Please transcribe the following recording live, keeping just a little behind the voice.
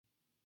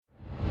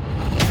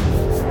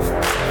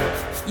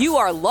You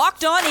are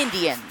Locked On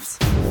Indians,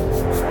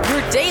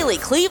 your daily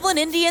Cleveland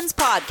Indians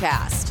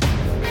podcast.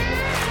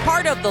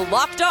 Part of the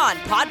Locked On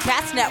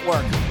Podcast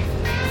Network,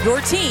 your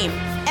team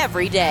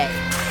every day.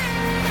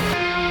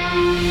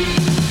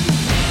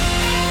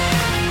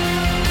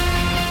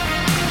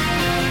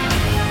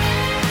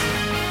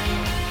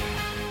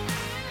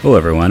 Hello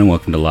everyone and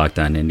welcome to Locked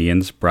On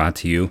Indians, brought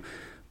to you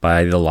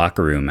by the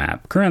Locker Room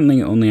app,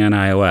 currently only on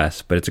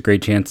iOS, but it's a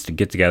great chance to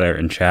get together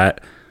and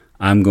chat.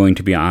 I'm going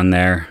to be on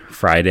there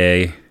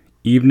Friday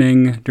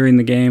evening during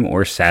the game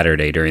or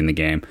Saturday during the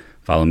game.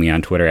 Follow me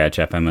on Twitter at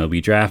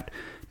JeffMLBDraft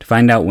to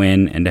find out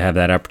when and to have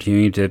that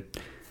opportunity to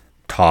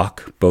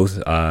talk. Both,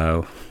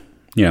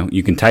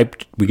 you can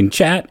type, we can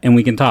chat, and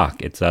we can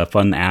talk. It's a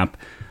fun app.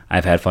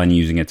 I've had fun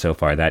using it so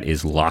far. That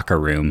is Locker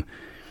Room.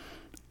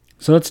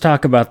 So let's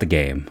talk about the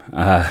game.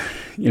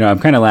 I'm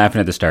kind of laughing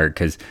at the start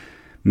because,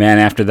 man,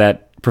 after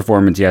that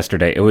performance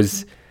yesterday, it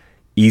was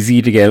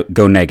easy to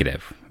go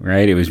negative,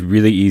 right? It was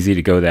really easy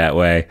to go that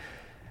way.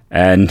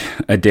 And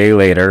a day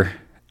later,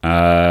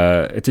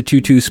 it's a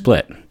 2-2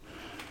 split.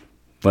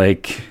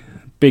 Like,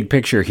 big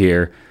picture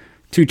here,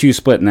 2-2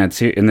 split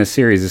in this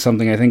series is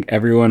something I think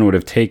everyone would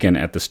have taken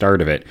at the start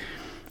of it.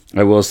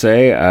 I will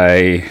say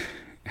I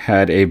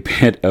had a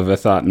bit of a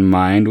thought in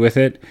mind with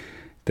it,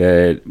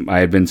 that I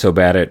had been so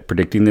bad at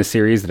predicting this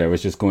series that I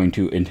was just going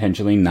to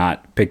intentionally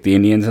not pick the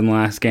Indians in the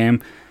last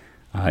game.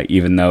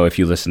 Even though if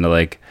you listen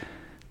to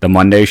the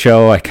Monday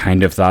show, I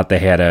kind of thought they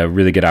had a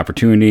really good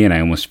opportunity and I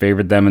almost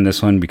favored them in this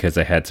one because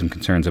I had some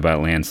concerns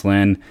about Lance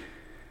Lynn.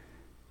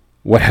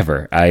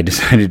 Whatever. I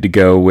decided to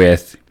go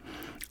with,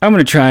 I'm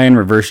going to try and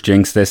reverse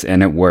jinx this,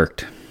 and it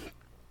worked.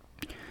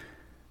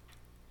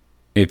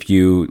 If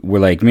you were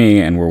like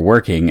me and were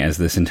working as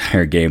this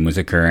entire game was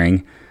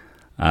occurring,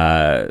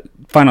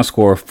 final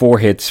score, 4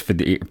 runs for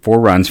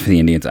the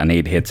Indians on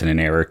 8 hits and an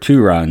error,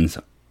 2 runs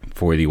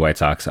for the White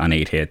Sox on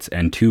 8 hits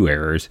and 2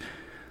 errors.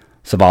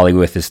 Savali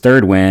with his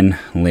third win,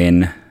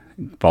 Lynn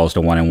falls to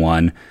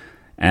 1-1,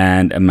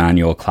 and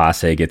Emmanuel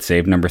Clase gets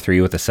save number 3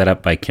 with a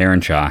setup by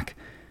Karinchak.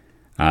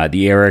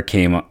 The error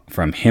came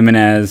from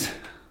Jimenez,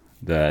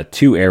 the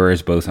 2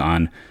 errors both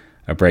on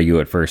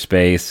Abreu at first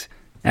base.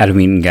 Adam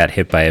Eaton got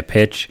hit by a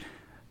pitch,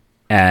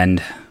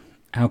 and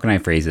how can I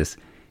phrase this?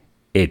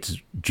 It's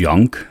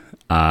junk.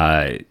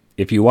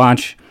 If you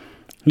watch,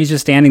 he's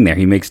just standing there.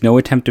 He makes no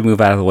attempt to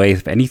move out of the way.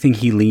 If anything,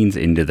 he leans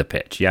into the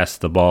pitch. Yes,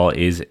 the ball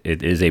is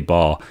a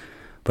ball.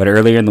 But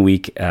earlier in the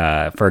week,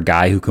 for a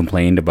guy who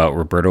complained about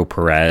Roberto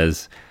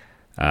Perez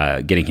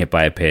getting hit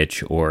by a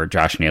pitch or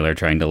Josh Naylor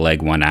trying to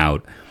leg one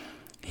out,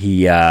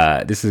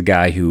 this is a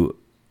guy who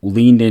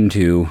leaned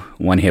into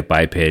one hit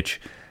by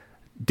pitch,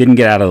 didn't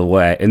get out of the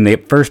way. And the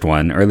first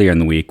one earlier in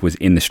the week was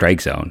in the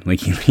strike zone. Like,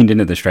 he leaned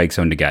into the strike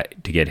zone to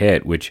get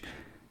hit, which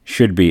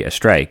should be a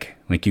strike.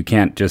 Like, you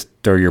can't just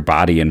throw your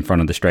body in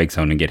front of the strike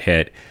zone and get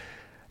hit.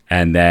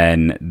 And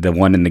then the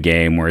one in the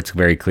game where it's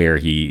very clear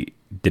he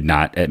did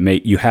not,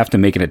 you have to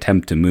make an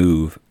attempt to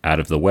move out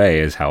of the way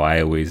is how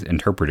I always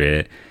interpreted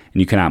it. And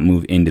you cannot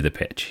move into the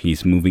pitch.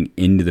 He's moving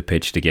into the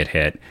pitch to get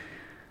hit.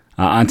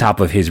 On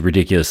top of his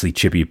ridiculously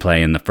chippy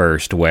play in the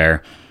first,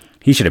 where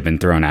he should have been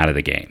thrown out of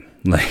the game.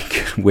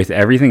 Like, with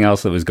everything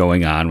else that was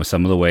going on, with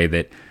some of the way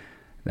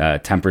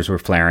that tempers were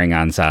flaring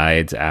on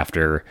sides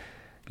after,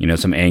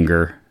 some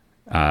anger.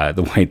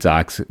 The White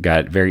Sox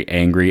got very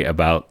angry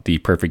about the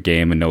perfect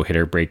game and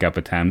no-hitter breakup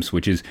attempts,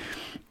 which is,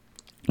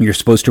 you're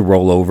supposed to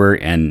roll over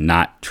and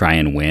not try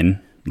and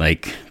win.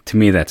 Like, to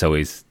me, that's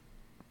always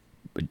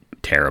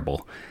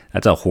terrible.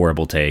 That's a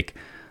horrible take.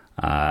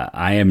 No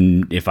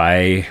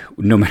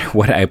matter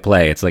what I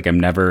play, it's like I'm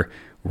never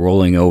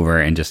rolling over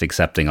and just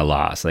accepting a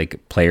loss.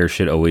 Like, players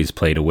should always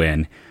play to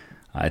win.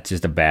 It's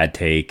just a bad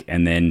take.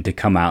 And then to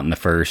come out in the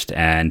first,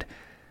 and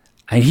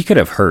he could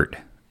have hurt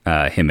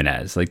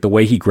Jimenez. Like, the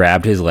way he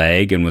grabbed his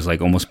leg and was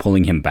like almost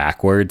pulling him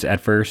backwards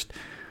at first,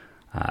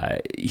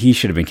 he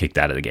should have been kicked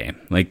out of the game.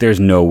 Like, there's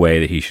no way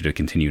that he should have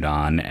continued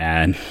on.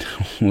 And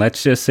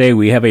let's just say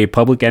we have a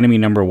public enemy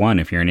number 1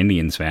 if you're an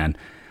Indians fan.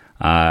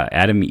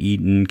 Adam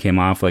Eaton came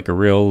off like a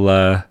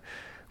real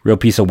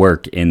piece of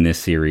work in this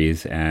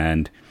series,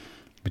 and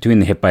between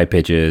the hit by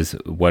pitches,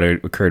 what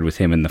occurred with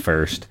him in the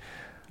first,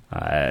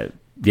 that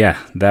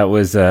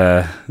was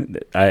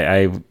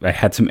I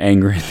had some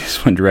anger in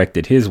this one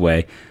directed his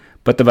way,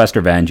 but the best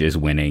revenge is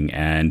winning,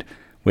 and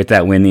with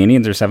that win, the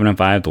Indians are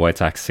 7-5, the White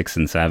Sox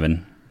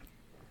 6-7.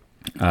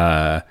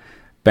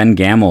 Ben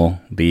Gamel,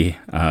 the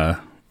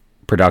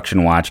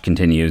production watch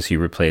continues. He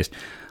replaced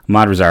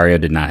Ahmad Rosario.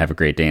 Did not have a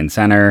great day in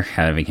center,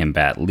 having him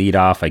bat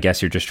leadoff. I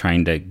guess you're just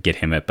trying to get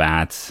him at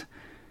bats,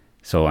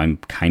 so I'm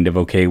kind of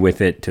okay with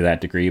it to that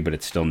degree, but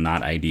it's still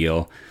not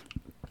ideal.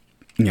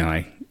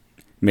 I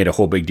made a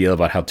whole big deal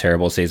about how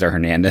terrible Cesar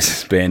Hernandez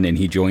has been, and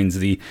he joins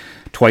the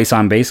twice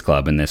on base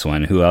club in this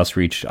one. Who else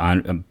reached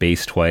on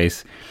base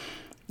twice?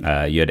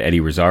 You had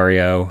Eddie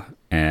Rosario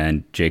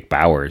and Jake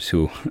Bauers,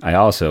 who I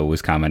also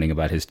was commenting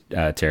about his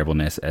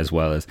terribleness, as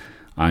well as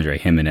Andre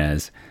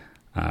Jimenez.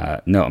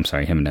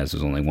 Jimenez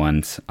was only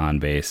once on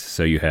base.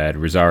 So you had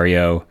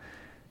Rosario,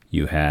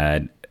 you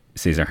had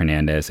Cesar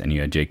Hernandez, and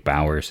you had Jake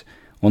Bauers.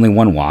 Only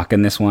one walk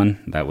in this one.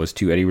 That was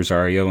to Eddie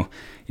Rosario.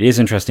 It is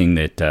interesting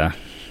that the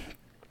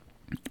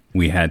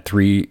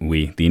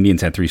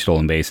Indians had 3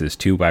 stolen bases,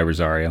 2 by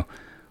Rosario,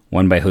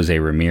 1 by Jose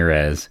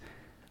Ramirez.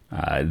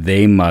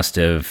 They must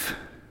have,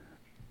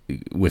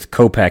 with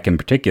Kopech in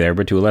particular,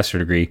 but to a lesser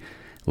degree,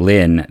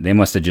 Lynn, they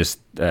must have just,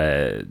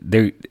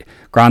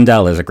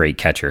 Grandal is a great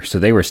catcher, so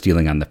they were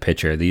stealing on the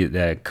pitcher.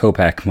 The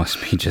Kopech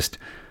must be just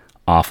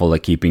awful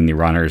at keeping the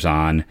runners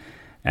on,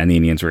 and the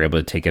Indians were able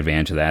to take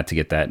advantage of that to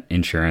get that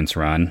insurance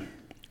run.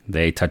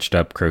 They touched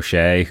up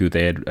Crochet, who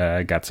they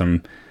had got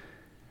some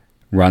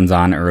runs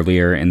on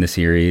earlier in the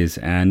series,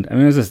 and I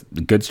mean, it was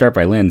a good start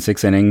by Lynn.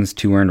 6 innings,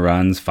 2 earned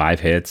runs, 5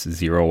 hits,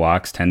 0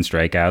 walks, 10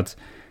 strikeouts.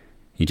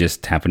 He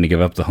just happened to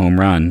give up the home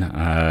run.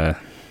 I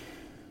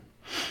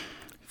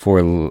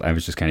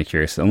was just kind of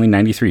curious. Only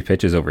 93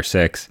 pitches over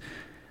 6.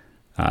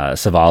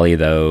 Savali,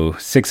 though,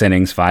 6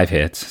 innings, 5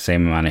 hits,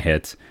 same amount of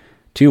hits,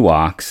 2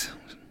 walks,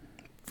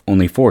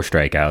 only 4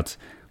 strikeouts,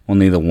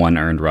 only the 1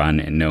 earned run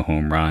and no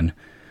home run.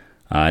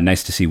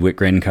 Nice to see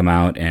Whitgren come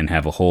out and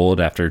have a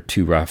hold after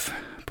 2 rough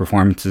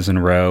performances in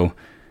a row.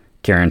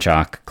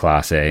 Karinchak,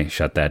 Clase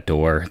shut that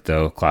door,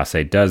 though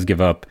Clase does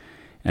give up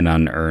an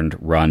unearned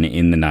run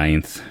in the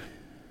 9th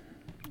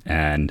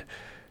and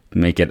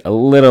make it a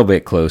little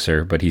bit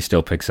closer, but he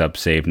still picks up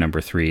save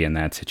number 3 in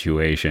that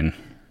situation.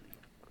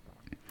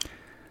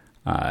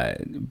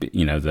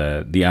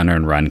 The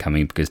unearned run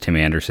coming because Tim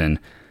Anderson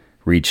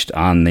reached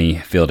on the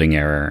fielding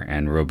error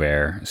and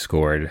Robert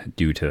scored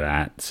due to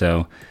that.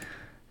 So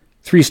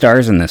 3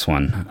 stars in this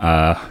one.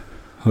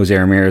 Jose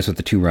Ramirez with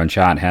the 2-run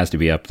shot has to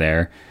be up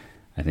there.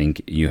 I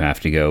think you have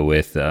to go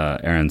with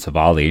Aaron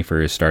Savali for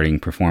his starting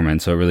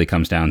performance. So it really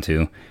comes down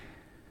to,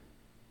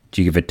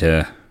 do you give it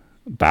to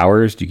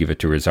Bauers? Do you give it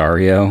to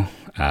Rosario?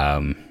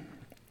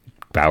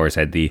 Bauers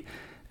had the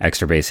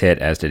extra base hit,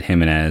 as did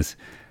Jimenez,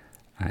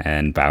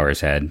 and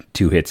Bauers had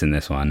 2 hits in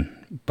this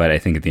one. But I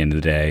think at the end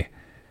of the day,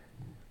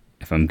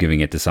 if I'm giving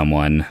it to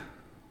someone,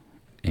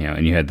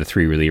 and you had the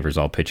 3 relievers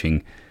all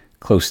pitching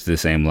close to the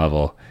same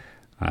level,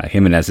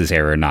 Jimenez's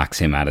error knocks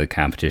him out of the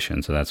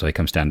competition. So that's why it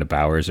comes down to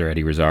Bauers or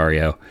Eddie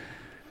Rosario.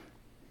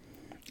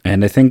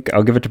 And I think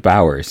I'll give it to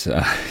Bauers.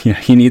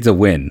 He needs a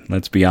win,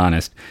 let's be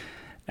honest.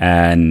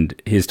 And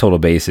his total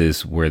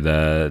bases were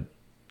the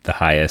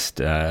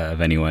highest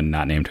of anyone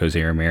not named Jose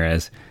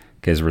Ramirez,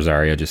 because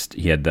Rosario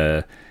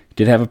did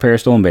have a pair of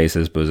stolen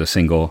bases, but it was a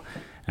single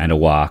and a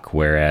walk,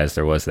 whereas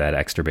there was that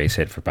extra base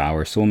hit for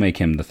Bauers. So we'll make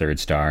him the 3rd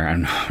star. I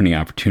don't know how many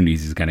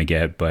opportunities he's going to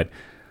get, but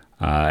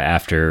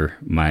after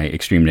my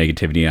extreme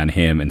negativity on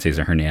him and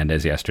Cesar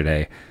Hernandez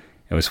yesterday,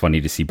 it was funny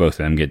to see both of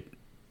them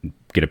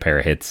get a pair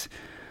of hits.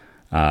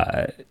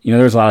 There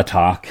was a lot of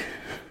talk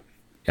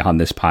on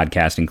this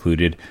podcast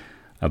included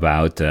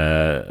about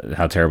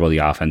how terrible the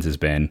offense has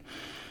been.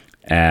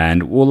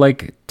 And we'll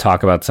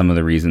talk about some of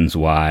the reasons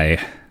why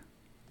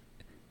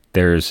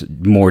there's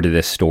more to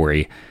this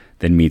story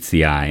than meets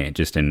the eye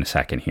just in a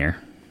second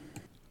here.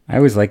 I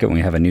always like it when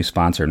we have a new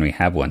sponsor, and we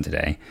have one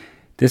today.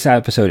 This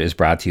episode is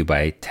brought to you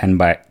by 10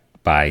 by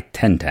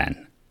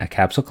 1010, a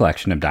capsule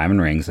collection of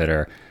diamond rings that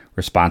are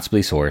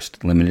responsibly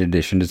sourced, limited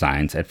edition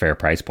designs at fair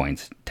price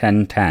points.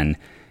 1010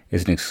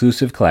 is an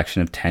exclusive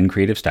collection of 10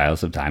 creative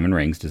styles of diamond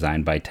rings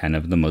designed by 10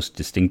 of the most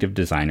distinctive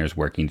designers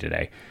working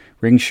today.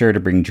 Rings sure to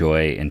bring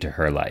joy into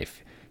her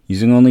life.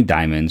 Using only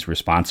diamonds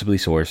responsibly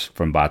sourced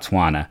from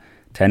Botswana,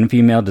 10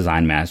 female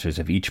design masters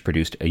have each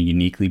produced a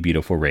uniquely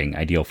beautiful ring,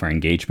 ideal for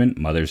engagement,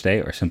 Mother's Day,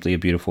 or simply a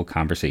beautiful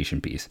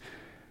conversation piece.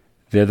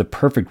 They're the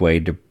perfect way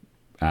to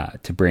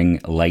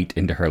bring light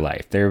into her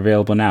life. They're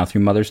available now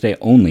through Mother's Day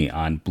only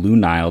on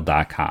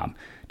BlueNile.com.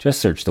 Just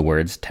search the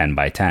words 10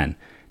 by 10.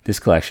 This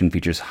collection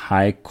features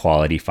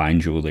high-quality fine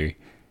jewelry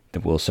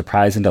that will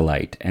surprise and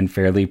delight, and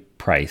fairly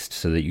priced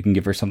so that you can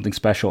give her something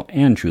special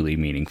and truly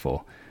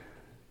meaningful.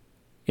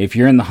 If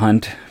you're in the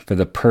hunt for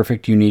the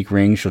perfect unique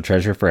ring she'll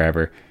treasure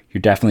forever,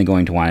 you're definitely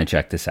going to want to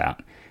check this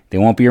out. They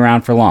won't be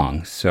around for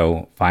long,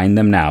 so find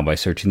them now by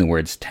searching the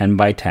words 10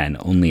 by 10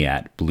 only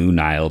at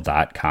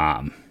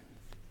BlueNile.com.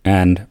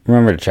 And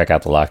remember to check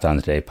out the Locked On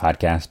Today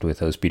podcast with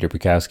host Peter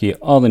Bukowski.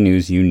 All the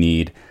news you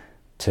need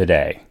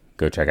today.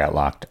 Go check out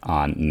Locked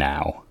On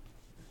now.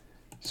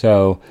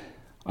 So,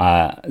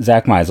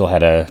 Zach Meisel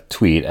had a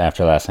tweet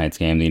after last night's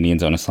game. The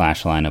Indians own a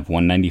slash line of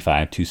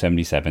 195,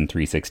 277,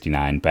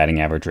 369.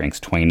 Batting average ranks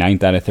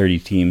 29th out of 30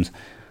 teams.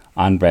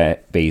 On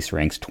base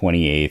ranks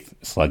 28th,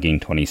 slugging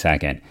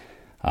 22nd.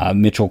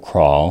 Mitchell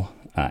Krall,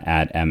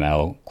 at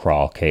ML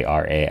Krall,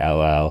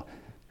 Krall,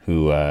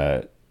 who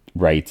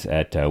writes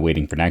at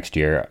Waiting for Next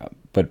Year,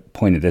 but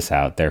pointed this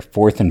out. They're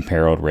 4th in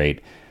barreled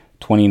rate,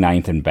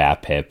 29th in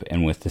BABIP,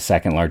 and with the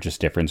second largest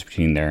difference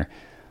between their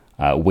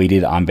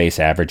weighted on-base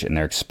average and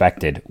their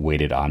expected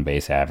weighted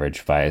on-base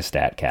average via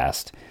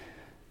StatCast.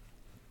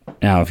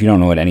 Now, if you don't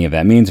know what any of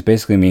that means, it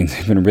basically means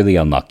they've been really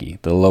unlucky.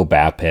 The low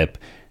BABIP,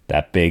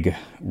 that big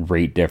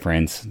rate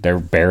difference, they're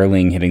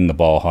barreling, hitting the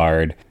ball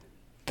hard.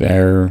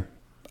 They've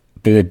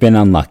been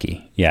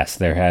unlucky. Yes,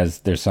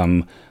 there's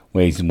some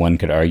ways one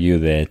could argue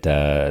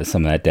that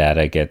some of that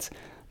data gets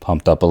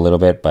pumped up a little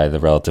bit by the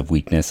relative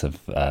weakness of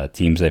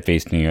teams they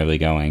faced in the early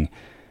going.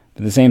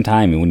 But at the same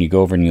time, when you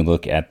go over and you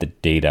look at the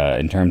data,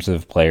 in terms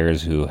of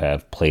players who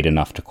have played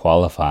enough to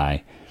qualify,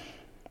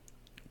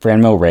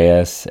 Franmil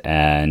Reyes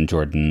and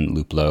Jordan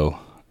Luplow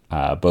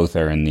both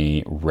are in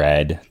the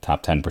red,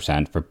 top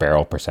 10% for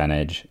barrel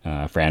percentage.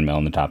 Franmil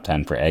in the top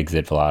 10 for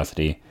exit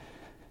velocity.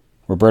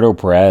 Roberto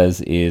Perez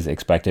is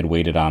expected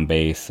weighted on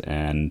base,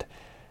 and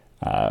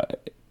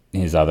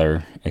his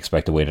other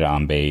expected weighted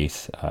on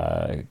base,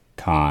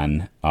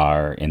 Khan,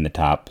 are in the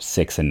top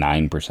 6 and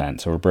 9%.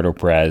 So Roberto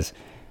Perez,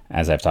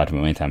 as I've talked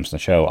about many times on the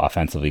show,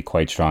 offensively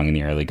quite strong in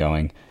the early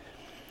going.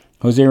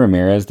 Jose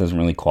Ramirez doesn't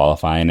really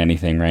qualify in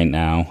anything right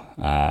now,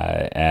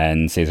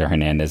 and Cesar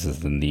Hernandez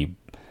is in the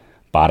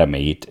bottom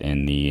 8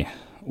 in the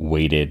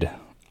weighted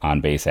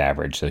on-base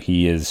average, so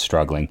he is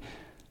struggling.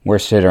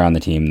 Worst hitter on the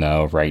team,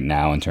 though, right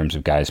now in terms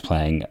of guys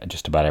playing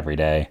just about every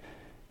day,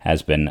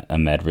 has been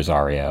Ahmed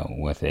Rosario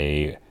with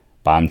a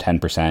bottom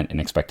 10% in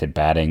expected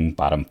batting,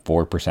 bottom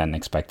 4% in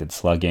expected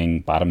slugging,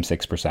 bottom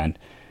 6%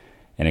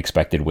 in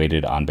expected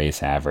weighted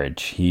on-base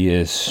average. He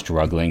is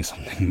struggling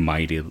something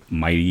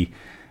mighty,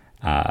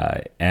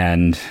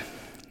 and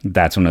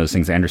that's one of those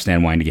things. I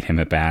understand wanting to get him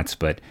at bats,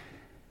 but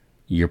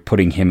you're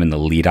putting him in the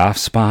leadoff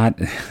spot.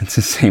 It's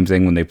the same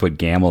thing when they put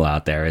Gamble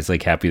out there. It's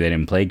like, happy they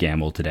didn't play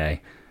Gamble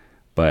today.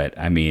 But,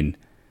 I mean,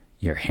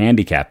 you're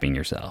handicapping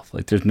yourself.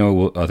 Like, there's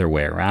no other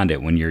way around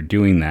it when you're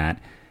doing that,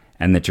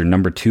 and that your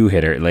number 2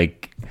 hitter,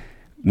 like,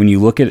 when you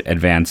look at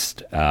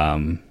advanced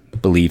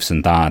beliefs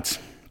and thoughts,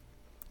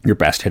 your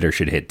best hitter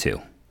should hit 2.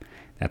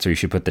 That's where you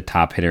should put the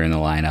top hitter in the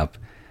lineup.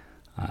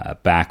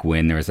 Back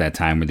when there was that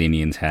time where the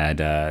Indians had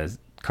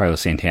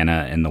Carlos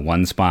Santana in the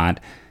 1 spot,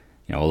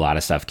 a lot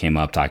of stuff came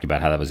up talking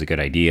about how that was a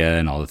good idea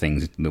and all the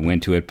things that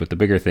went to it. But the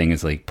bigger thing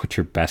is, like, put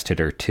your best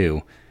hitter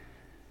 2.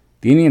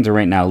 The Indians are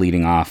right now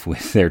leading off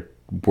with their,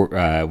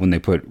 when they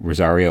put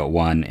Rosario at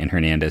 1 and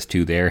Hernandez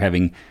 2, they're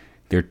having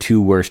their 2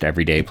 worst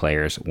everyday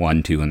players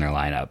 1, 2 in their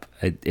lineup.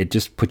 It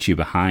just puts you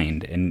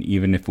behind. And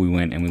even if we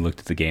went and we looked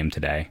at the game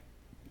today,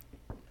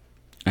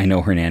 I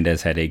know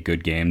Hernandez had a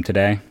good game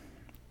today,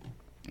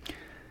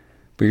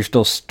 but you're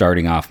still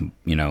starting off,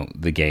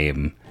 the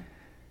game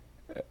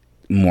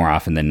more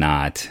often than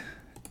not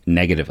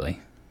negatively.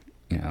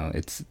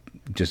 It's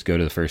just go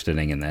to the first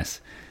inning in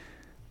this,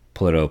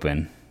 pull it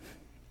open,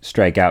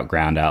 strike out,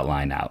 ground out,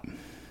 line out.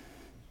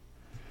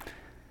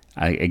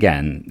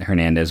 Again,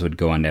 Hernandez would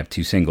go on to have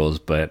 2 singles,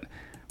 but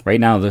right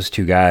now those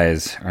 2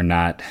 guys are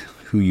not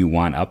who you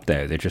want up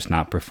there. They're just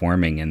not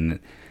performing, and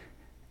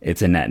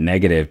it's a net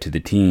negative to the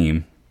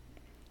team,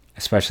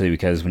 especially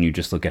because when you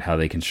just look at how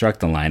they construct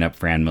the lineup,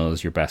 Franmil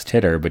is your best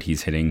hitter, but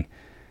he's hitting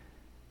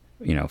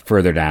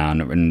further down,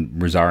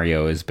 and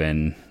Rosario has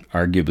been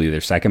arguably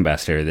their second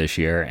best hitter this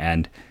year,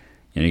 and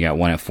you got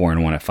 1 at 4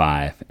 and 1 at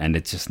 5, and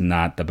it's just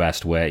not the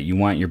best way. You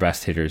want your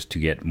best hitters to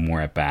get more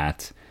at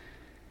bats,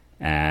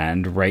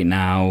 and right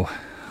now,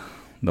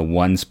 the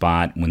 1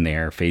 spot when they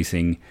are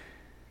facing,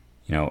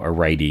 a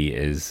righty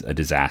is a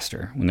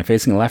disaster. When they're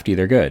facing a lefty,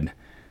 they're good,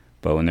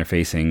 but when they're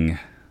facing,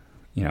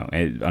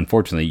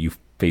 unfortunately, you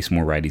face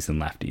more righties than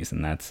lefties,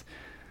 and that's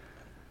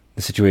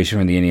the situation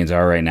where the Indians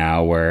are right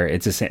now, where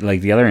it's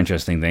like the other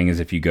interesting thing is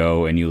if you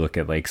go and you look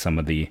at like some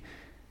of the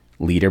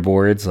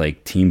leaderboards,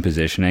 like team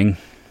positioning,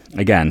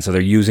 again, so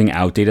they're using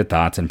outdated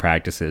thoughts and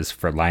practices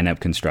for lineup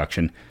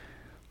construction.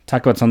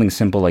 Talk about something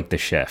simple like the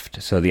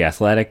shift. So the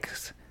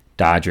Athletics,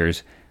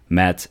 Dodgers,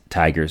 Mets,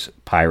 Tigers,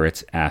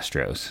 Pirates,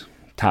 Astros,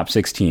 top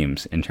 6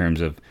 teams in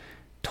terms of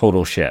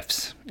total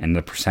shifts and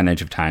the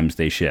percentage of times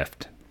they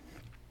shift.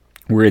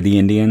 We're the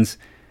Indians,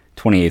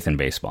 28th in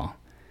baseball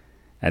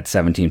at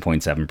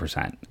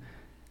 17.7%.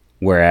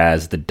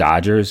 Whereas the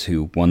Dodgers,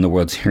 who won the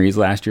World Series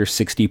last year,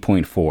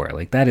 60.4%.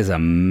 Like, that is a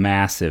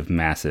massive,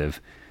 massive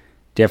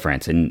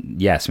difference.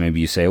 And yes, maybe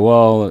you say,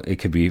 well, it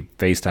could be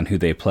based on who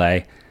they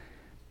play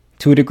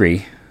to a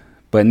degree.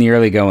 But in the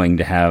early going,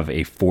 to have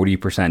a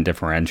 40%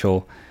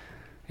 differential,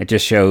 it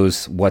just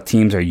shows what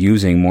teams are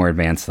using more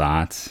advanced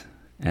thoughts.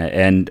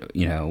 And,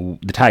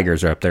 the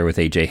Tigers are up there with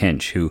A.J.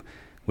 Hinch, who,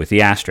 with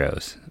the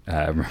Astros,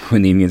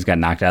 when the Indians got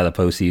knocked out of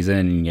the postseason,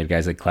 and you had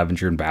guys like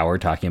Clevenger and Bauer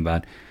talking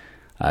about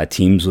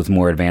teams with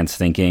more advanced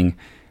thinking.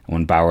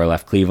 When Bauer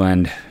left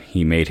Cleveland,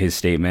 he made his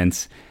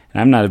statements.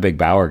 And I'm not a big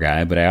Bauer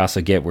guy, but I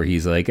also get where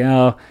he's like,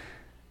 they're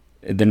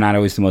not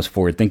always the most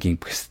forward-thinking.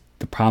 Because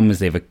the problem is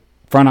they have a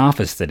front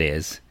office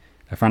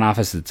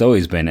that's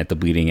always been at the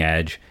bleeding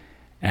edge,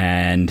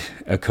 and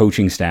a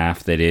coaching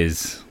staff that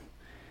is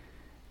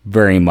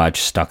very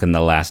much stuck in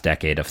the last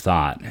decade of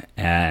thought.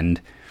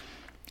 And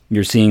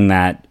you're seeing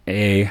that,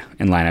 A,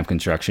 in lineup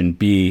construction,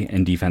 B,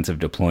 in defensive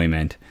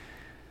deployment,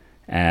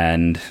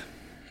 and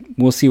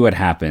we'll see what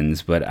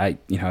happens. But I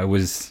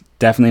was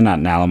definitely not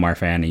an Alomar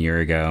fan a year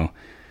ago.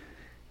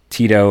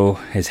 Tito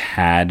has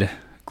had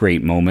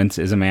great moments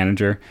as a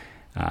manager.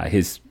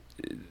 He's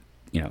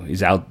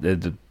out.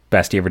 The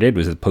best he ever did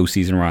was a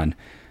postseason run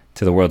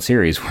to the World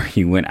Series, where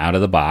he went out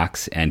of the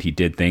box and he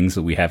did things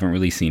that we haven't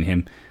really seen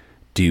him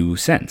do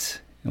since,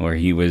 where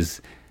he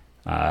was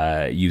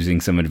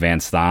using some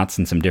advanced thoughts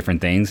and some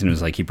different things. And it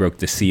was like he broke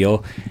the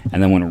seal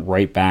and then went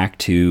right back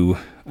to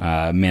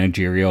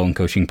managerial and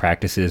coaching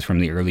practices from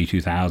the early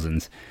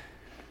 2000s.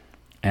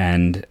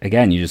 And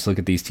again, you just look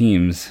at these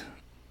teams,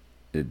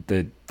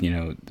 the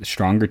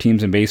stronger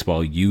teams in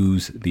baseball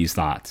use these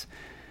thoughts.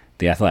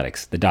 The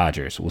Athletics, the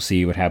Dodgers. We'll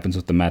see what happens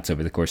with the Mets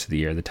over the course of the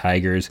year. The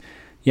Tigers,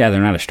 yeah, they're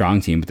not a strong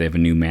team, but they have a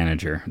new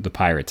manager. The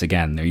Pirates,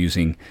 again, they're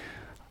using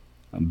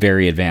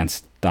very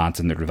advanced thoughts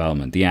in their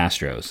development. The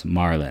Astros,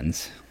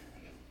 Marlins,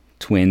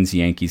 Twins,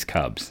 Yankees,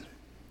 Cubs.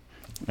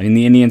 I mean,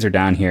 the Indians are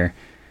down here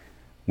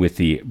with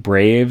the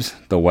Braves,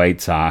 the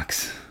White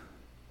Sox,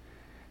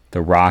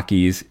 the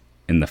Rockies,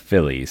 and the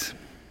Phillies.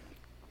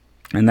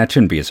 And that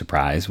shouldn't be a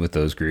surprise with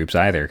those groups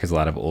either, because a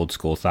lot of old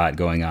school thought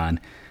going on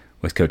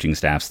with coaching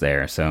staffs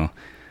there. So,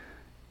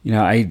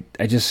 I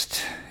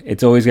just,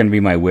 it's always going to be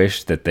my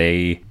wish that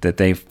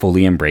they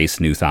fully embrace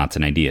new thoughts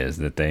and ideas,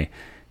 that they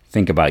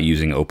think about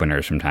using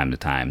openers from time to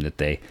time, that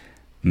they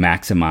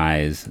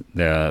maximize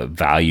the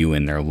value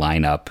in their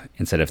lineup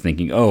instead of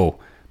thinking, oh,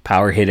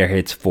 power hitter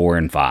hits 4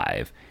 and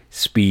 5,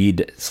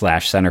 speed /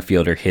 center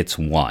fielder hits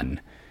 1.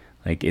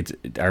 Like, it's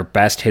our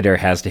best hitter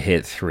has to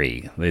hit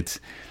 3. It's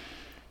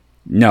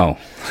no,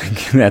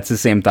 that's the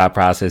same thought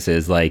process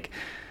as like,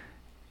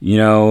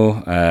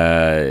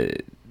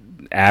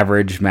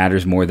 average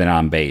matters more than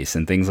on base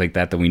and things like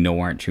that we know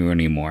aren't true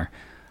anymore.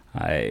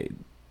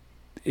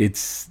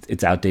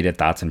 It's outdated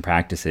thoughts and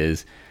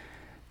practices.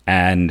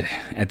 And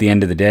at the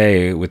end of the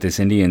day, with this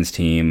Indians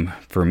team,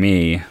 for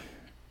me,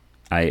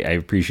 I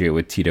appreciate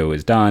what Tito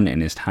has done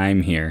and his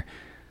time here.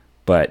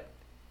 But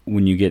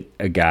when you get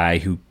a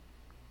guy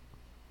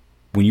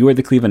when you are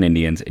the Cleveland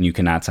Indians and you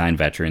cannot sign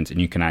veterans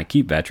and you cannot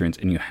keep veterans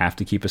and you have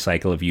to keep a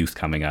cycle of youth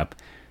coming up,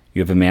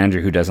 you have a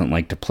manager who doesn't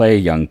like to play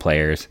young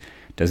players,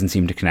 doesn't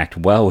seem to connect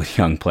well with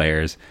young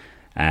players,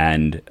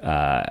 and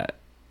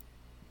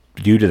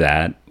due to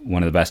that,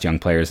 one of the best young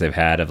players they've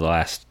had of the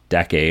last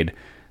decade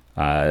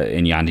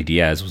in Yandy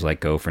Diaz was let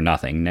go for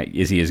nothing.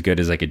 Is he as good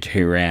as like a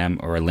J-Ram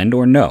or a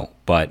Lindor? No,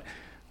 but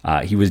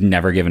he was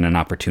never given an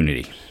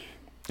opportunity.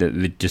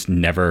 It just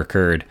never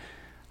occurred.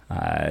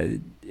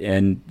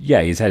 And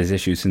yeah, he's had his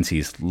issues since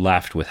he's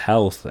left with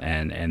health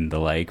and the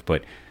like,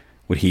 but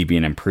would he be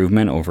an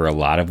improvement over a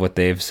lot of what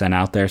they've sent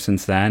out there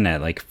since then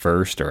at like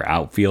first or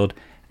outfield?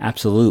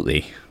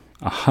 Absolutely.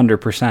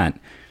 100%.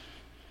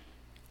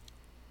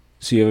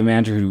 So you have a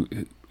manager who,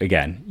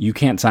 again, you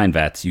can't sign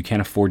vets. You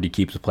can't afford to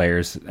keep the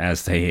players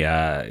as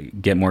they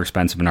get more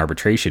expensive in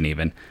arbitration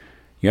even.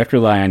 You have to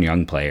rely on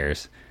young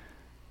players.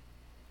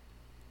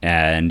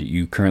 And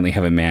you currently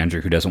have a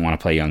manager who doesn't want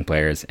to play young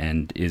players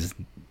and is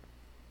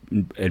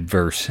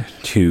adverse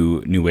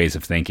to new ways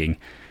of thinking.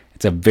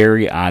 It's a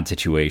very odd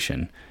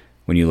situation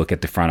when you look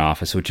at the front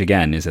office, which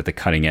again is at the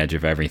cutting edge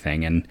of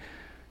everything. And,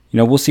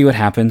 we'll see what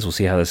happens. We'll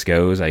see how this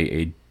goes.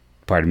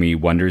 Part of me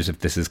wonders if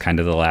this is kind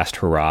of the last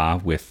hurrah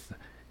with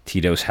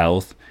Tito's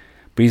health,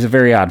 but he's a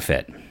very odd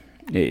fit.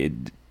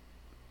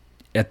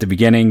 At the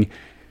beginning,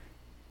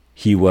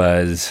 he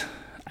was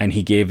a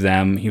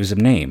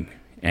name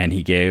and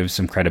he gave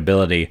some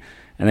credibility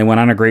and they went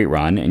on a great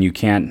run. And you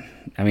can't,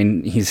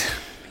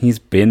 he's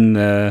been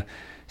the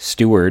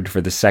steward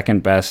for the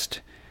second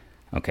best,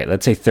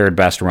 let's say third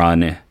best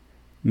run,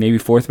 maybe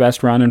fourth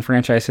best run in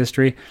franchise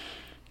history.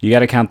 You got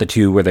to count the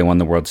 2 where they won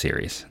the World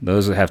Series.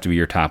 Those would have to be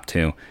your top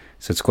 2.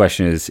 So the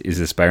question is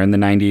this better in the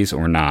 90s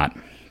or not?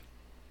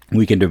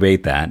 We can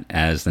debate that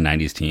as the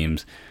 90s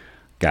teams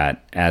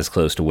got as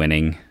close to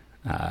winning,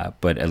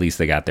 but at least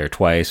they got there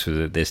twice.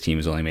 So this team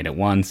has only made it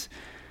once.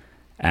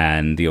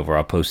 And the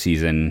overall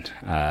postseason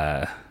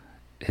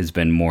has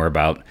been more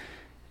about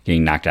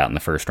getting knocked out in the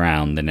first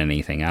round than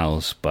anything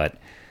else. But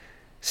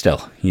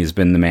still, he's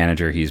been the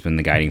manager. He's been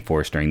the guiding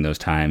force during those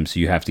times. So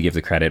you have to give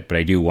the credit. But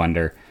I do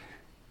wonder,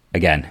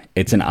 again,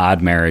 it's an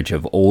odd marriage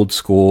of old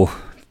school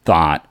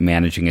thought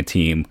managing a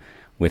team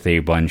with a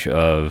bunch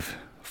of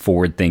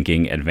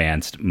forward-thinking,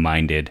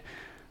 advanced-minded,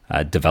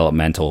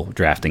 developmental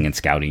drafting and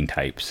scouting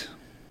types.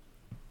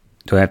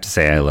 So I have to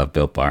say I love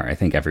Built Bar. I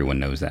think everyone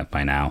knows that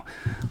by now.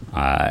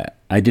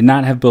 I did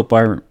not have Built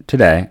Bar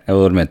today. I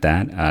will admit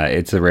that.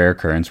 It's a rare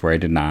occurrence where I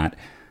did not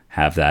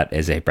have that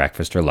as a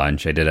breakfast or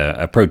lunch. I did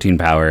a protein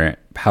powder,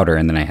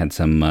 and then I had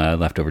some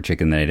leftover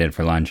chicken that I did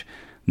for lunch.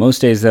 Most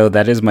days, though,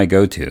 that is my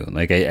go-to.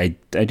 Like, I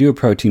do a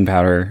protein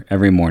powder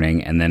every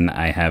morning, and then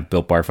I have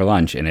Built Bar for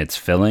lunch, and it's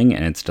filling,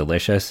 and it's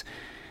delicious,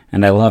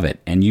 and I love it.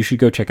 And you should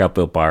go check out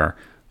Built Bar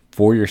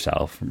for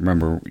yourself.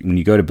 Remember, when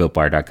you go to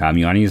BuiltBar.com,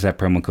 you want to use that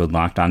promo code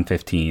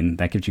LOCKEDON15.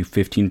 That gives you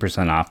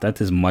 15% off.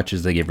 That's as much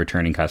as they give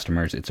returning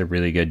customers. It's a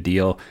really good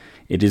deal.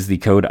 It is the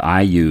code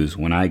I use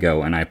when I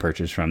go and I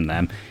purchase from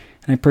them.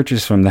 And I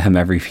purchase from them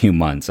every few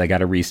months. I got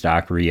to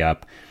restock,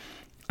 re-up.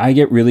 I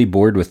get really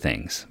bored with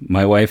things.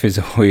 My wife is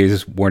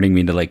always warning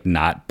me to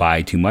not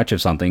buy too much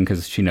of something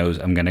because she knows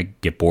I'm going to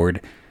get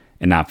bored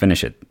and not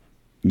finish it.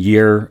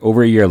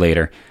 Over a year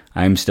later,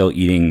 I'm still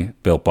eating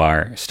Built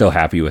Bar, still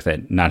happy with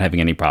it, not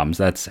having any problems.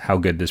 That's how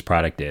good this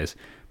product is.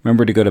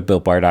 Remember to go to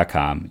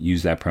BuiltBar.com,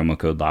 use that promo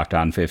code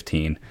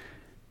LOCKEDON15.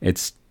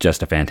 It's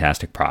just a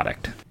fantastic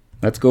product.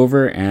 Let's go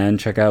over and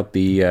check out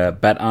the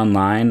Bet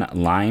Online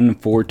line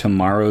for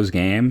tomorrow's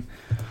game.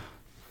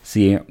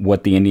 See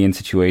what the Indian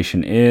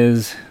situation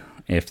is,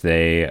 if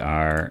they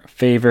are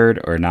favored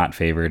or not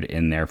favored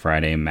in their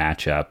Friday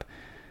matchup.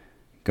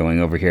 Going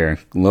over here,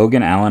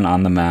 Logan Allen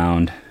on the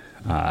mound,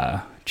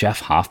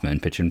 Jeff Hoffman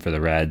pitching for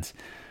the Reds.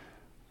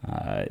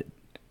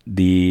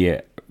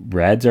 The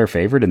Reds are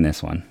favored in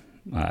this one.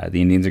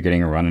 The Indians are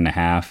getting a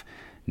 1.5,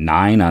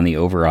 9 on the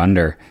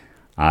over-under.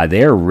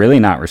 They are really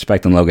not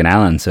respecting Logan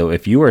Allen. So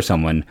if you are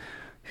someone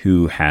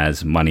who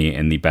has money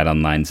in the Bet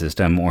Online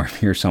system, or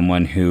if you're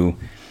someone who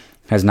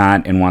has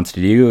not and wants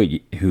to do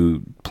it,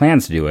 who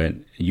plans to do it,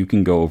 you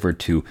can go over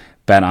to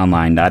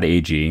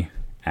betonline.ag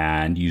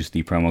and use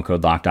the promo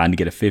code LOCKEDON to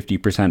get a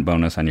 50%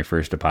 bonus on your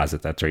first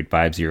deposit. That's right,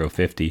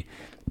 5050.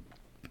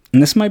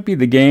 And this might be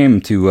the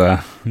game to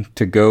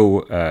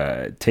go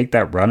take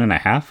that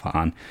 1.5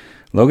 on.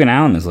 Logan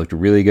Allen has looked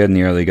really good in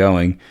the early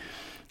going.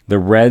 The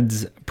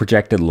Reds'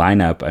 projected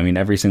lineup, I mean,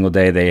 every single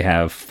day they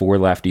have 4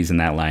 lefties in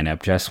that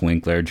lineup: Jess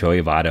Winkler,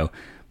 Joey Votto,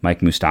 Mike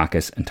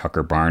Moustakas, and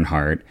Tucker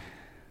Barnhart.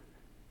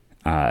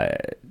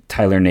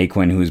 Tyler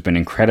Naquin, who's been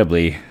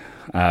incredibly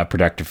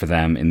productive for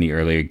them in the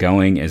early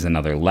going, is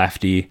another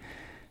lefty.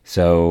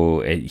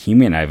 So he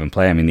may not even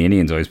play. I mean, the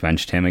Indians always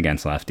benched him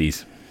against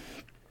lefties.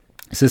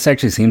 So this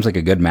actually seems like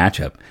a good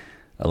matchup.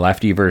 A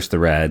lefty versus the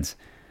Reds.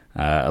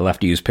 A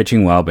lefty who's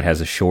pitching well but has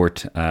a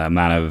short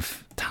amount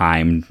of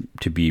time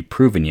to be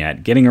proven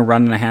yet. Getting a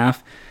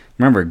 1.5.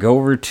 Remember, go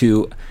over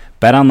to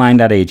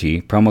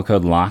betonline.ag, promo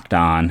code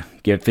LOCKEDON,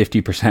 get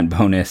 50%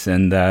 bonus.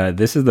 And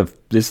this is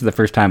the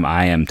first time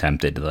I am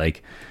tempted to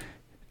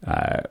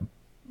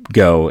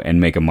go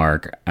and make a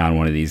mark on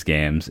one of these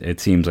games.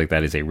 It seems like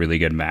that is a really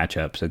good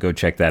matchup, so go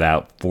check that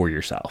out for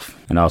yourself.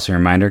 And also a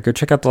reminder, go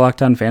check out the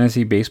Locked On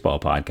Fantasy Baseball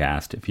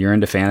podcast. If you're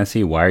into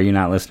fantasy, why are you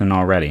not listening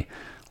already?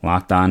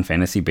 Locked On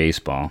Fantasy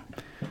Baseball.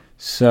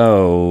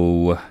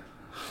 So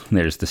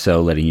there's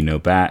the letting you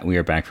know we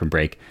are back from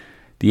break.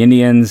 The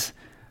Indians,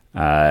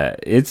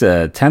 it's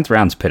a 10th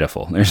round's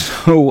pitiful. There's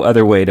no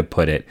other way to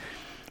put it.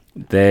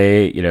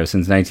 They,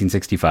 since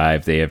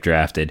 1965, they have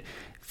drafted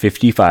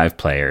 55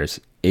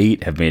 players.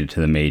 8 have made it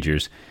to the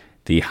majors.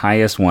 The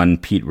highest one,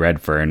 Pete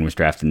Redfern, was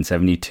drafted in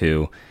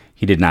 72.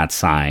 He did not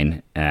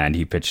sign, and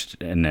he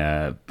pitched in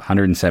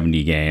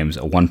 170 games,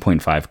 a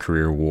 1.5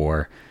 career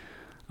WAR.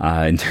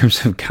 In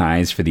terms of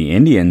guys for the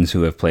Indians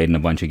who have played in a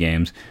bunch of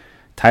games,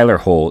 Tyler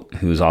Holt,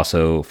 who is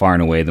also far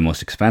and away the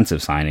most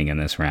expensive signing in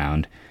this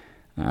round.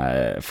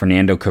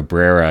 Fernando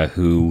Cabrera,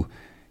 who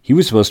he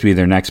was supposed to be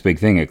their next big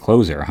thing at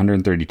closer,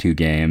 132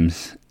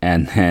 games.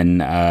 And then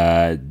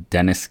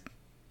Dennis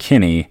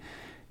Kinney,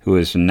 who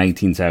was from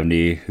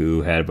 1970,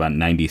 who had about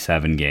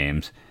 97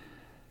 games.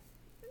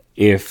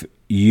 If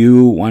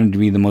you wanted to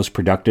be the most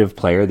productive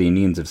player the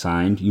Indians have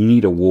signed, you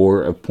need a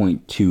WAR of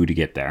 0.2 to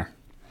get there.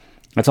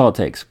 That's all it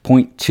takes,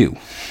 0.2.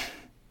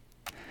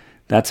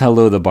 That's how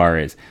low the bar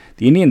is.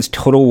 The Indians'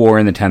 total WAR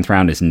in the 10th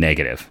round is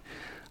negative.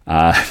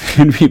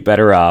 They'd be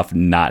better off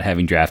not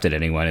having drafted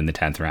anyone in the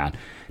 10th round.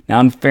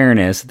 Now, in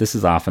fairness, this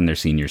is often their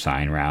senior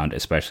sign round,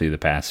 especially the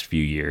past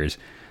few years.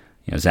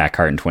 Zach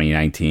Hart in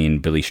 2019,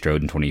 Billy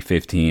Strode in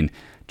 2015,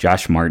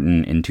 Josh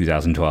Martin in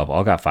 2012,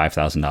 all got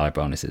 $5,000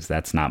 bonuses.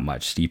 That's not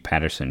much. Steve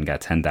Patterson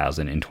got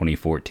 $10,000 in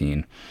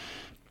 2014.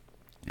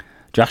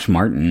 Josh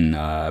Martin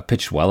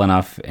pitched well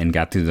enough and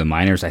got through the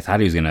minors. I thought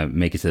he was going to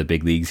make it to the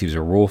big leagues. He was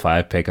a Rule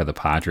 5 pick of the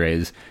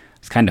Padres. I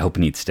was kind of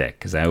hoping he'd stick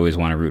because I always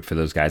want to root for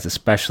those guys,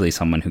 especially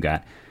someone who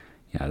got,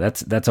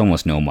 that's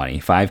almost no money.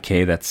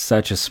 $5K, that's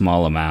such a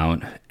small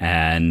amount.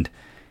 And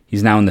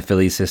he's now in the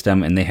Phillies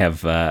system, and they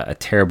have a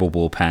terrible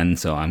bullpen,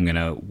 so I'm going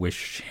to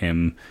wish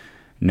him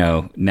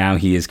no. Now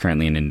he is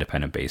currently in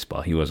independent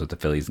baseball. He was with the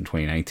Phillies in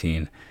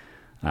 2019,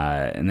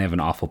 and they have an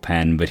awful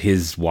pen, but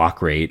his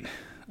walk rate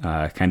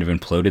kind of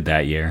imploded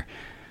that year.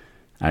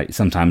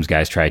 Sometimes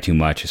guys try too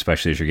much,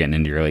 especially as you're getting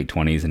into your late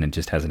 20s, and it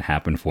just hasn't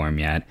happened for him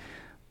yet.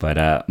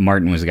 But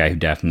Martin was a guy who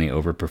definitely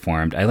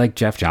overperformed. I like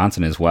Jeff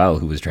Johnson as well,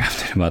 who was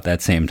drafted about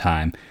that same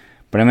time.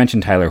 But I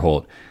mentioned Tyler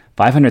Holt.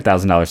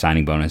 $500,000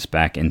 signing bonus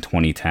back in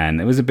 2010.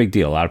 It was a big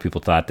deal. A lot of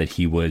people thought that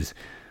he was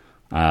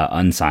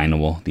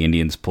unsignable. The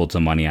Indians pulled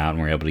some money out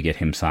and were able to get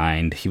him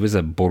signed. He was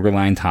a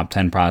borderline top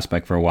 10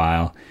 prospect for a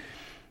while.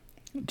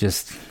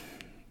 Just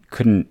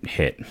couldn't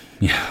hit.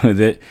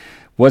 That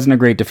wasn't a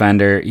great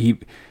defender. He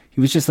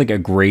was just like a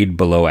grade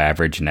below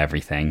average in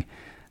everything.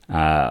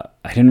 I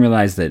didn't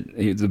realize that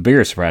the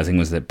bigger surprising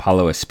was that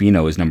Paulo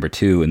Espino was number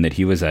 2 and that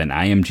he was an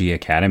IMG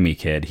Academy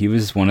kid. He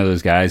was one of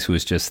those guys who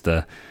was just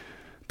the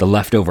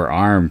leftover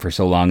arm for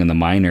so long in the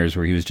minors,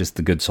 where he was just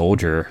the good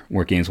soldier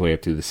working his way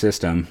up through the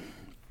system.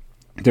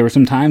 There were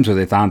some times where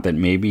they thought that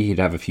maybe he'd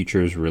have a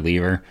future as a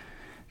reliever.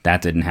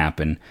 That didn't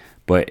happen.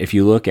 But if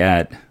you look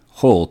at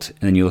Holt and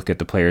then you look at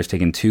the players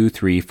taken 2,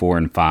 3, 4,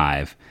 and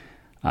 5,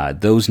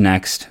 those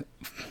next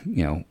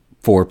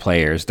 4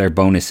 players, their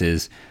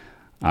bonuses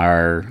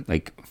are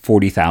like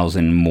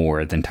 $40,000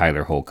 more than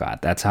Tyler Holt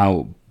got. That's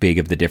how big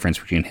of the difference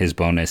between his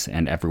bonus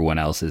and everyone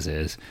else's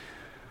is.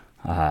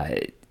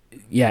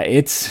 yeah,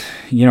 it's,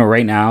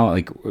 right now,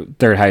 like,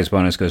 third highest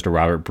bonus goes to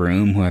Robert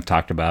Broom, who I've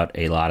talked about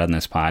a lot on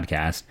this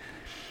podcast.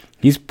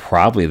 He's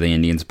probably the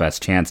Indians'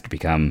 best chance to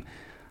become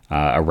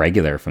a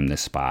regular from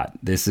this spot.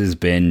 This has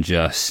been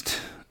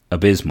just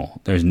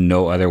abysmal. There's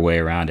no other way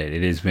around it.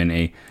 It has been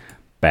a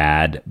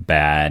bad,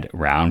 bad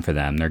round for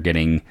them. They're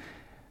getting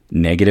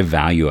negative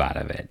value out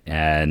of it.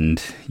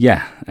 And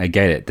yeah, I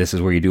get it. This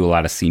is where you do a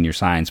lot of senior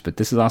signs, but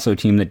this is also a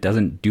team that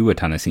doesn't do a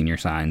ton of senior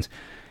signs.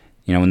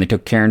 When they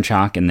took Karen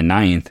Chalk in the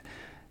 9th,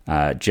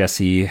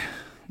 Jesse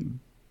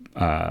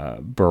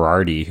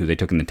Berardi, who they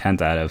took in the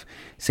 10th out of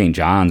St.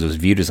 John's, was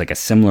viewed as like a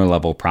similar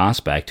level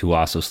prospect who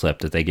also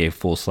slipped that they gave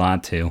full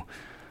slot to.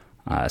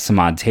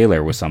 Samad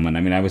Taylor was someone.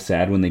 I was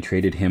sad when they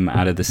traded him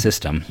out of the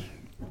system.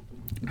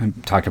 I'm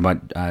talking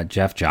about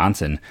Jeff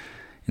Johnson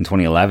in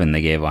 2011.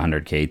 They gave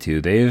 $100K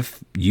to.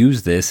 They've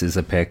used this as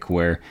a pick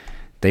where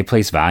they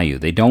place value.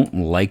 They don't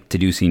like to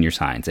do senior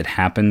signs. It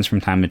happens from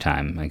time to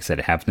time. Like I said,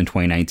 it happened in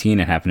 2019.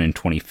 It happened in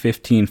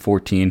 2015,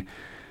 14,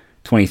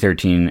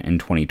 2013, and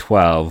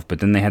 2012. But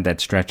then they had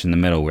that stretch in the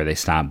middle where they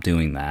stopped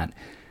doing that.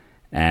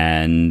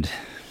 And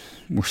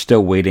we're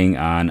still waiting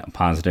on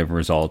positive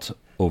results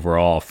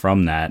overall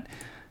from that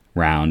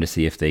round to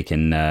see if they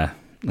can, like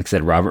I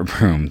said, Robert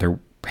Broom, they're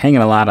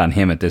hanging a lot on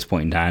him at this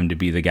point in time to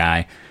be the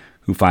guy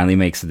who finally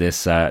makes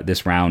this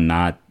round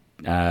not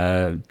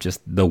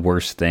just the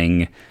worst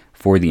thing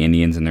for the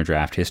Indians in their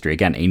draft history.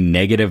 Again, a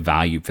negative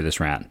value for this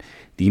round.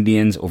 The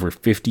Indians over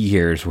 50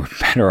 years were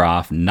better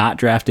off not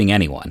drafting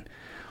anyone,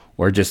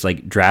 or just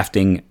like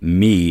drafting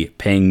me,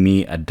 paying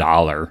me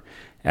 $1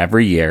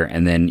 every year,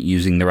 and then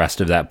using the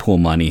rest of that pool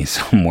money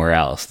somewhere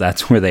else.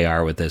 That's where they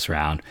are with this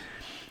round.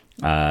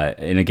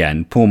 And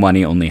again, pool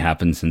money only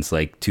happened since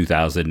like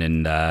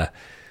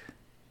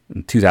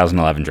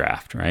 2011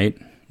 draft, right?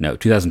 No,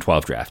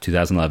 2012 draft.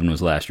 2011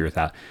 was last year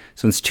without.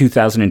 Since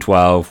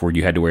 2012, where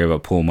you had to worry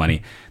about pool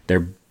money, they're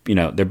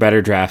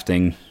better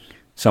drafting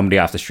somebody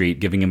off the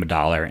street, giving him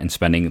 $1, and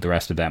spending the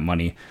rest of that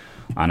money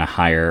on a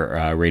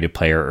higher rated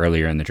player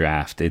earlier in the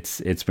draft.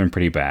 It's been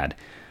pretty bad.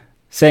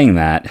 Saying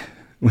that,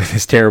 with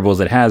as terrible as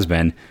it has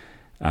been,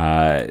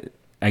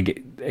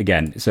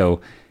 again,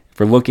 so if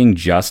we're looking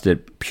just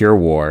at pure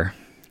WAR,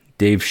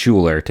 Dave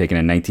Schuler, taken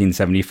in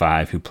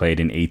 1975, who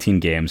played in 18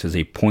 games, has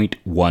a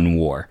 .1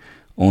 WAR.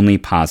 Only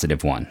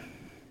positive one.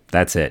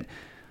 That's it.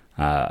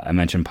 I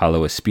mentioned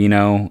Paulo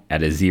Espino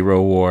at a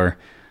 0 WAR.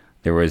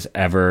 There was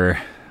Ever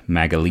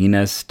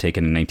Magalinas,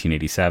 taken in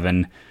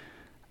 1987.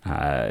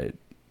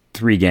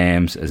 3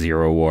 games, a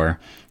 0 WAR.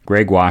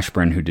 Greg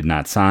Washburn, who did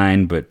not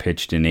sign but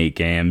pitched in 8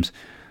 games,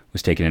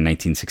 was taken in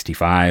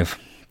 1965.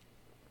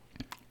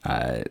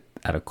 Out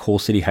of Coal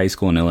City High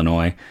School in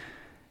Illinois,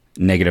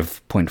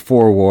 negative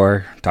 .4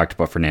 WAR. Talked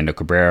about Fernando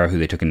Cabrera, who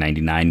they took in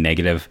 99,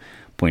 negative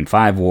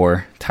 .5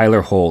 WAR.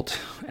 Tyler Holt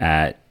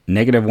at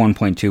negative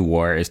 1.2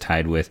 WAR is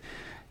tied with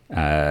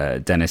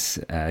Dennis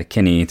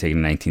Kinney, taken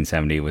in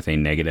 1970, with a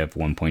negative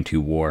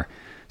 1.2 WAR.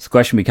 So the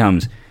question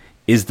becomes,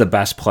 is the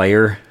best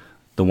player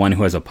the one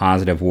who has a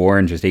positive WAR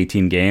in just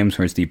 18 games,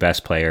 or is the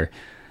best player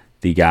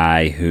the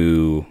guy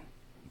who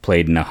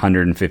played in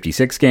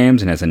 156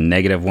 games and has a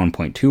negative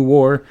 1.2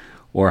 WAR,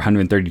 or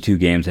 132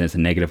 games and has a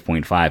negative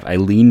 0.5? I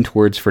lean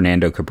towards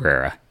Fernando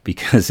Cabrera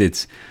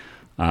because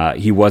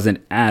he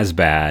wasn't as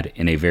bad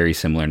in a very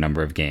similar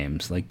number of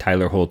games. Like,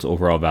 Tyler Holt's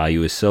overall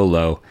value is so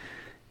low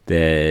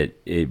that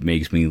it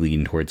makes me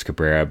lean towards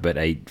Cabrera, but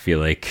I feel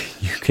like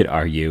you could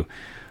argue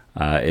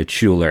it's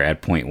Schuler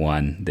at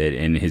 0.1, that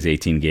in his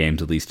 18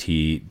 games, at least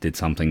he did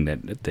something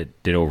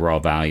that did overall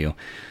value.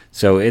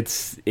 So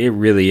it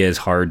really is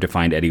hard to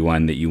find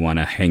anyone that you want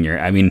to hang your...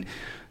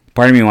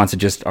 part of me wants to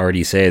just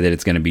already say that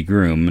it's going to be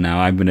Groom. Now,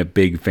 I've been a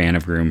big fan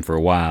of Groom for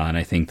a while, and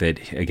I think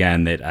that,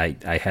 again, that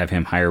I have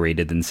him higher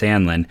rated than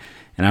Sandlin,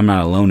 and I'm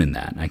not alone in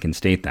that. I can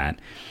state that.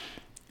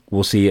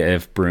 We'll see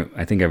if Broom...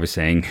 I think I was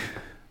saying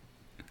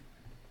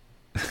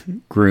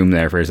Groom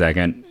there for a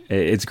second.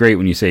 It's great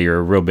when you say you're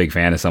a real big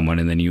fan of someone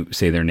and then you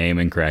say their name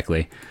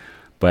incorrectly,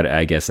 but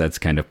I guess that's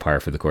kind of par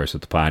for the course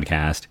with the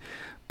podcast.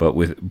 But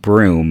with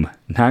Broom,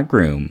 not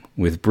Groom,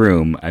 with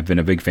Broom, I've been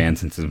a big fan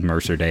since his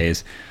Mercer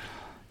days.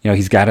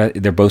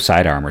 They're both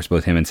sidearmers,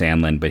 both him and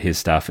Sandlin, but his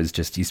stuff is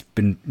just, he's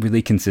been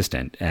really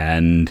consistent,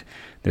 and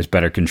there's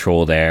better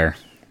control there.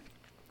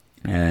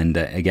 And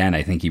again,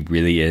 I think he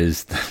really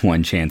is the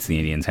one chance the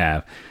Indians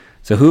have.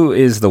 So who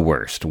is the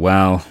worst?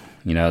 Well,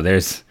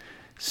 there's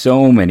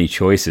so many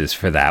choices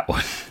for that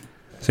one.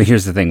 So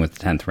here's the thing with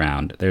the 10th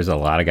round. There's a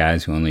lot of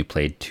guys who only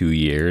played 2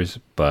 years,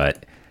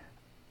 but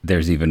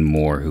there's even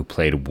more who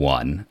played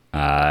 1.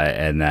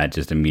 And that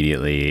just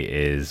immediately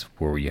is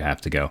where you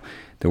have to go.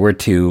 There were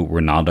 2,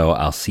 Ronaldo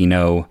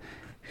Alcino,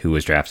 who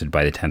was drafted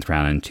by the 10th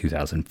round in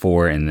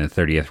 2004, and the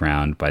 30th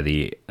round by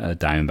the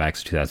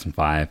Diamondbacks in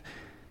 2005.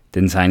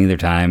 Didn't sign either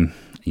time.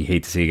 You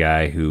hate to see a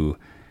guy who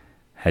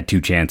had 2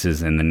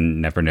 chances and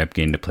then never ended up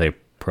getting to play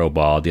pro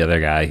ball. The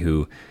other guy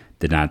who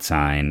did not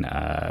sign,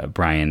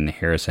 Brian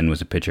Harrison,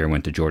 was a pitcher,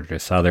 went to Georgia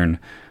Southern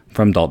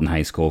from Dalton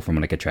High School. From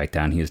what I could track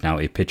down, he is now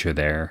a pitcher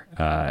there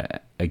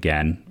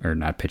again, or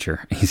not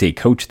pitcher. He's a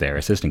coach there,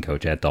 assistant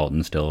coach at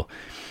Dalton, still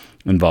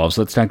involved.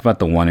 So let's talk about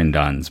the one and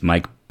dones.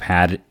 Mike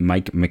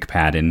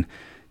McPadden,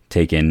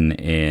 taken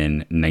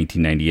in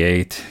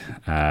 1998,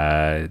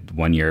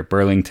 1 year at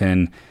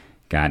Burlington,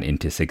 got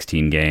into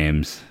 16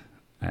 games,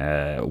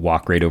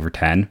 walk rate over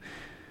 10.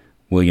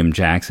 William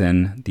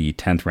Jackson, the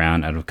 10th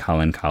round out of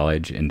Collin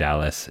College in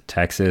Dallas,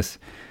 Texas.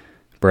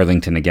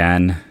 Burlington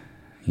again,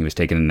 he was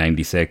taken in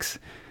 96,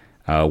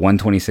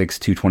 126,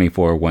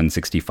 224,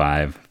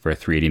 165 for a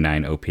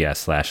 389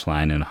 OPS /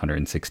 line in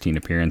 116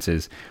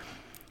 appearances.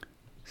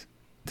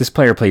 This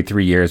player played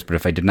 3 years, but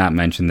if I did not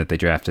mention that they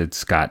drafted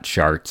Scott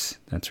Schartz,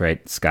 that's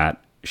right,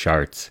 Scott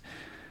Schartz,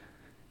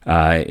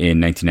 in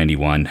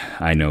 1991,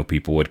 I know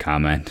people would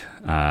comment.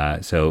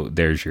 So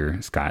there's your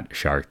Scott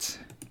Schartz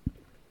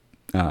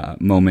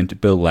moment.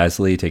 Bill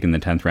Leslie, taken the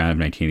 10th round of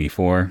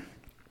 1984.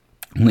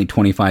 Only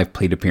 25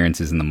 plate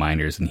appearances in the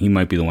minors, and he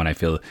might be the one I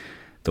feel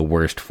the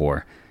worst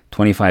for.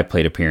 25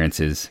 plate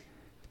appearances,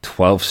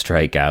 12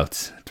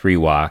 strikeouts, 3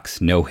 walks,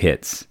 no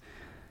hits.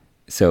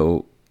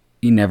 So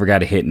he never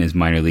got a hit in his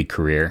minor league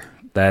career.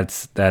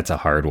 That's a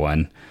hard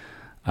one.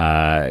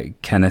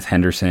 Kenneth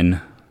Henderson,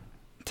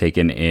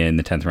 taken in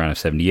the 10th round of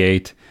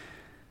 78.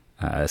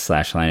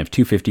 Slash line of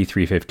 250,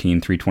 315,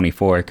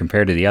 324.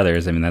 Compared to the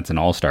others, I mean, that's an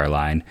all-star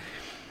line.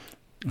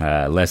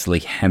 Leslie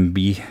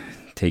Hemby,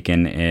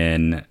 taken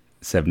in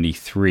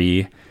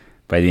 73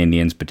 by the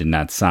Indians, but did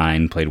not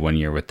sign. Played 1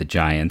 year with the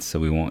Giants, so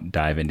we won't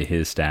dive into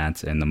his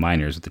stats and the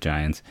minors with the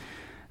Giants.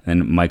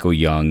 Then Michael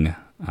Young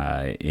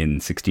in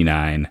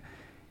 69.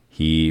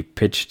 He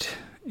pitched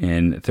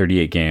in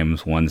 38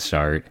 games, 1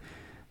 start.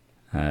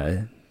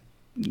 The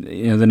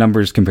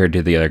numbers compared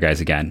to the other guys,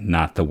 again,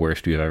 not the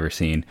worst we've ever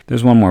seen.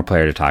 There's one more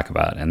player to talk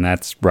about, and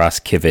that's Ross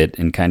Kivett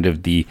and kind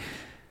of the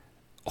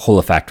whole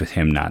effect with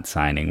him not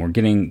signing. We're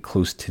getting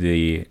close to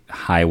the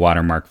high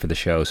water mark for the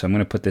show, so I'm going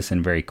to put this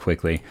in very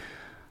quickly.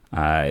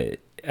 I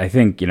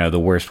think, the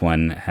worst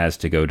one has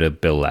to go to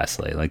Bill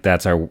Leslie. Like,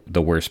 that's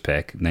the worst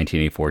pick,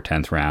 1984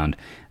 10th round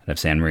out of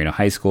San Marino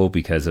High School,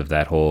 because of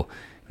that whole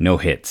no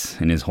hits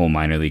in his whole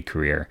minor league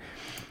career.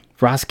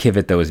 Ross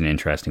Kivett, though, is an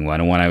interesting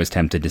one, and one I was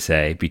tempted to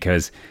say,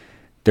 because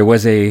there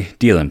was a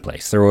deal in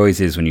place. There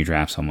always is when you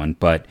draft someone,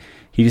 but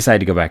he decided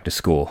to go back to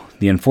school.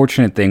 The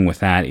unfortunate thing with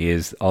that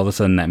is all of a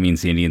sudden that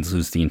means the Indians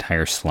lose the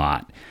entire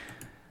slot.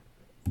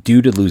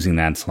 Due to losing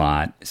that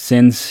slot,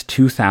 since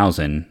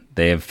 2000,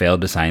 they have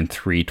failed to sign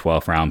 3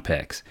 12th-round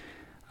picks.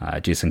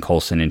 Jason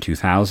Colson in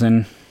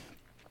 2000,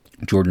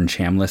 Jordan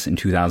Chambliss in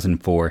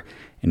 2004,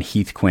 and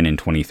Heath Quinn in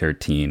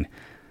 2013.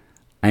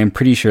 I am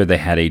pretty sure they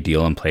had a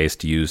deal in place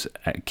to use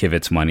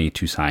Kivett's money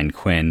to sign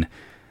Quinn.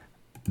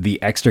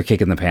 The extra kick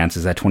in the pants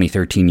is that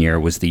 2013 year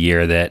was the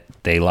year that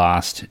they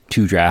lost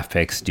 2 draft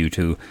picks due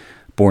to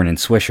Bourne and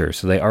Swisher.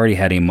 So they already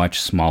had a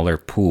much smaller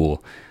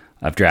pool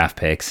of draft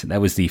picks. That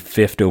was the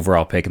 5th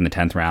overall pick in the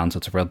 10th round, so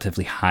it's a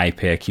relatively high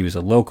pick. He was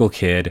a local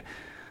kid.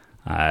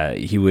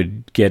 He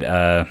would get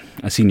a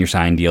senior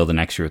sign deal the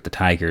next year with the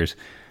Tigers.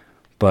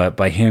 But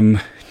by him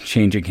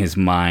changing his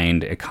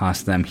mind, it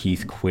cost them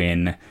Heath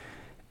Quinn.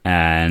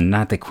 And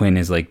not that Quinn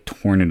has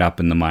torn it up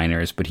in the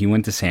minors, but he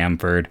went to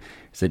Samford.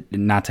 So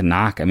not to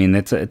knock, I mean,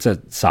 it's a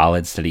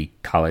solid, steady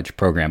college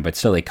program, but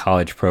still a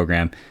college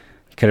program.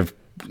 Could have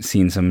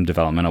seen some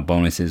developmental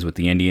bonuses with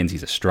the Indians.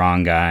 He's a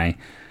strong guy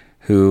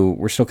who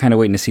we're still kind of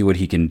waiting to see what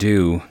he can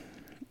do.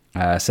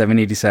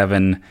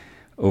 787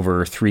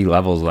 over 3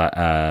 levels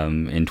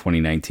in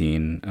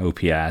 2019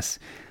 OPS.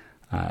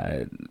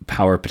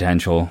 Power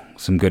potential,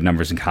 some good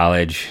numbers in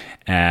college,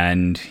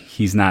 and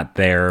he's not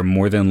there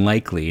more than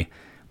likely.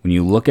 When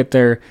you look at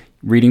their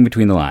reading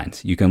between the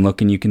lines, you can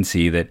look and you can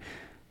see that,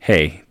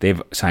 hey,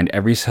 they've signed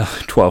every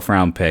 12th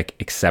round pick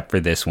except for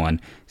this one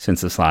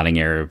since the slotting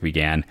era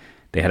began.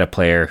 They had a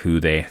player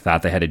who they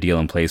thought they had a deal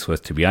in place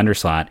with to be under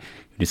slot,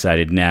 who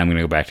decided, I'm going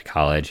to go back to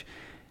college,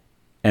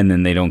 and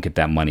then they don't get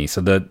that money.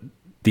 So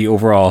the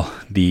overall,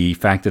 the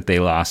fact that they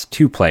lost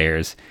 2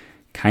 players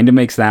kind of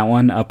makes that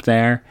one up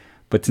there,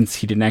 but since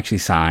he didn't actually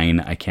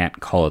sign, I can't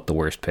call it the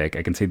worst pick.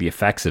 I can say the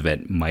effects of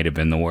it might have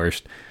been the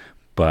worst.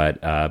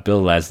 But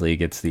Bill Leslie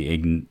gets the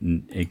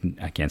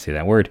I can't say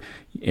that word.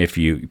 If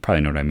you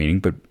probably know what I'm meaning,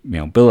 but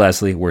Bill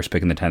Leslie, worst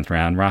pick in the 10th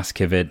round. Ross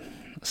Kivett,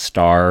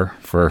 star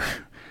for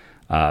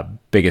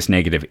biggest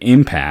negative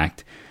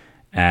impact,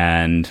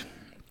 and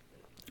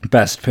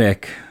best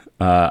pick.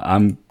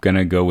 I'm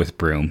gonna go with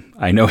Broom.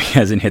 I know he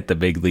hasn't hit the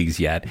big leagues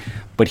yet,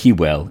 but he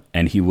will,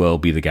 and he will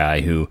be the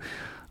guy who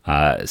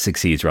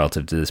succeeds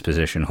relative to this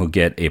position. He'll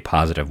get a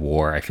positive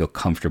WAR. I feel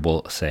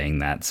comfortable saying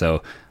that.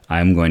 So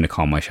I'm going to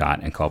call my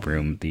shot and call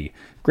Broom the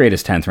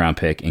greatest 10th round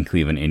pick in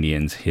Cleveland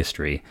Indians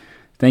history.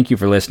 Thank you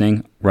for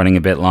listening. Running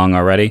a bit long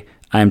already.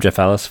 I'm Jeff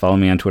Ellis. Follow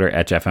me on Twitter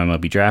at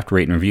JeffMLBDraft.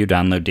 Rate and review,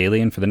 download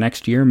daily, and for the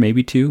next year,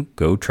 maybe 2,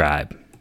 go Tribe.